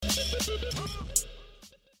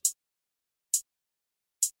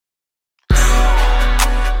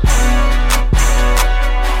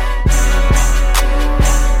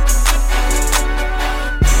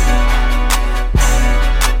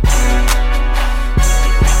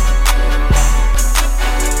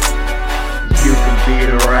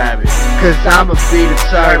Cause I'ma be the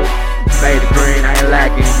turtle. Made of green, I ain't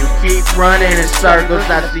lacking. You keep running in circles,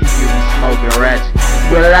 I see you smoking ratchet.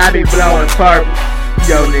 Will I be blowing purple?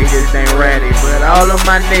 Yo niggas ain't ready, but all of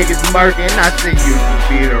my niggas murking, I see you can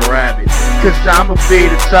be the rabbit. Cause I'ma be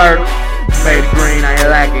the turtle. Made of green, I ain't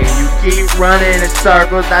lacking. You keep running in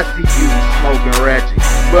circles, I see you smoking ratchet.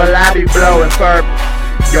 Will I be blowing purple?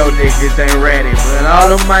 Yo niggas ain't ready, but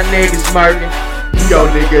all of my niggas murking. Yo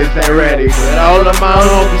niggas ain't ready, but all of my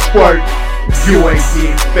homies squirting. You ain't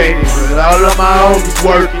getting faded, but all of my homies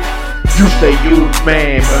working. You say you the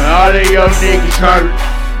man, but all of your niggas hurting.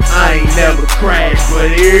 I ain't never crashed,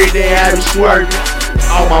 but every day I be swerving.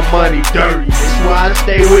 All my money dirty, that's why I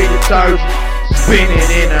stay with detergent.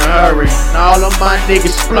 Spinning in a hurry, and all of my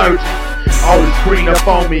niggas splurging. All this green up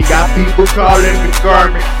on me, got people calling me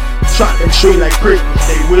garment. Chocolate tree like Christmas,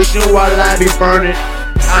 they wishing while I be burning.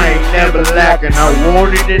 I ain't never lacking, I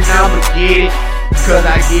want it and I'ma get it. Cause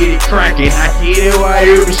I get it cracking, I get it while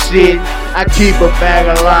you be sitting. I keep a bag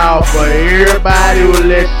of loud for everybody who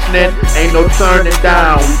listening. Ain't no turning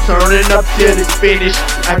down, we turning up till it's finished.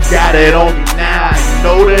 I got it on me now, you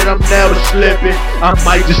know that I'm never slipping. I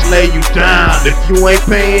might just lay you down if you ain't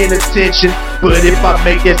paying attention. But if I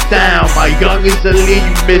make that sound, my youngins will leave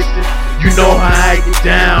you missing. You know how I get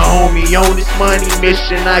down, homie, on this money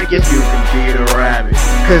mission. I guess you can be the rabbit,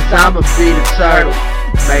 cause I'ma be the turtle.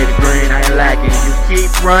 Made of green, I ain't lacking. You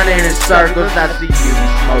keep running in circles, I see you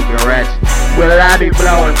smoking ratchet. Will I be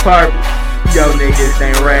blowing purple? Yo niggas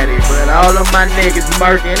ain't ready, but all of my niggas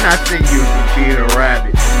murking, I see you can be the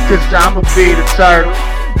rabbit. Cause I'ma be the turtle.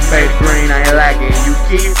 Made of green, I ain't lacking. You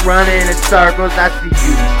keep running in circles, I see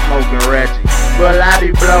you smoking ratchet. Will I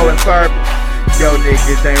be blowing purple? Yo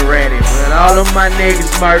niggas ain't ready, but all of my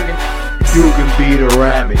niggas murking. You can be the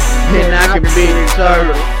rabbit, and I can be the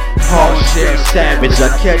turtle. Hard shit savage, I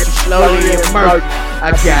catch you slowly and murder.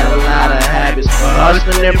 I got a lot of habits for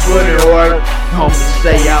hustling and putting work. Homies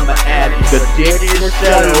say I'm an addict, addicted to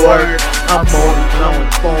selling work. I'm only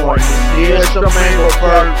blowing foreign, this is some mango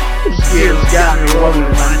fur. Them Skittles got me rolling,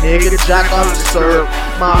 my nigga jack off the syrup.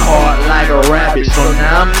 My heart like a rabbit, so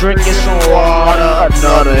now I'm drinking some water.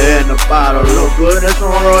 Another in the bottle, look good and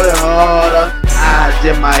some rolling harder. Eyes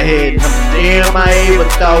in my head, I'm damn I even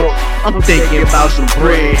thought. I'm thinking about some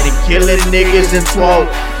bread and killing niggas in 12.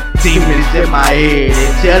 Demons in my head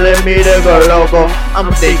and telling me to go loco. I'm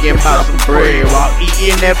thinking about some bread while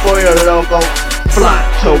eating that Pollo Loco. Fly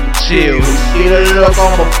told me chill, you see the look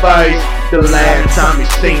on my face. The last time you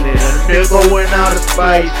seen it, a nigga went out of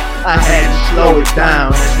space. I had to slow it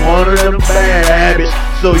down, it's one of them bad habits.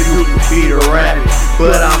 So you can be the rabbit,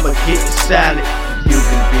 but I'ma get the salad. You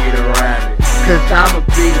can be the rabbit, cause I'ma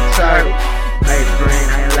be the turtle. Made of green,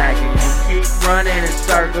 I ain't lacking. You keep running in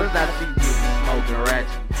circles, I see you smoking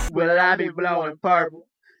ratchet. Will I be blowing purple?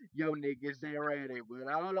 Yo niggas ain't ready,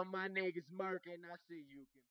 but all of my niggas murking, I see you.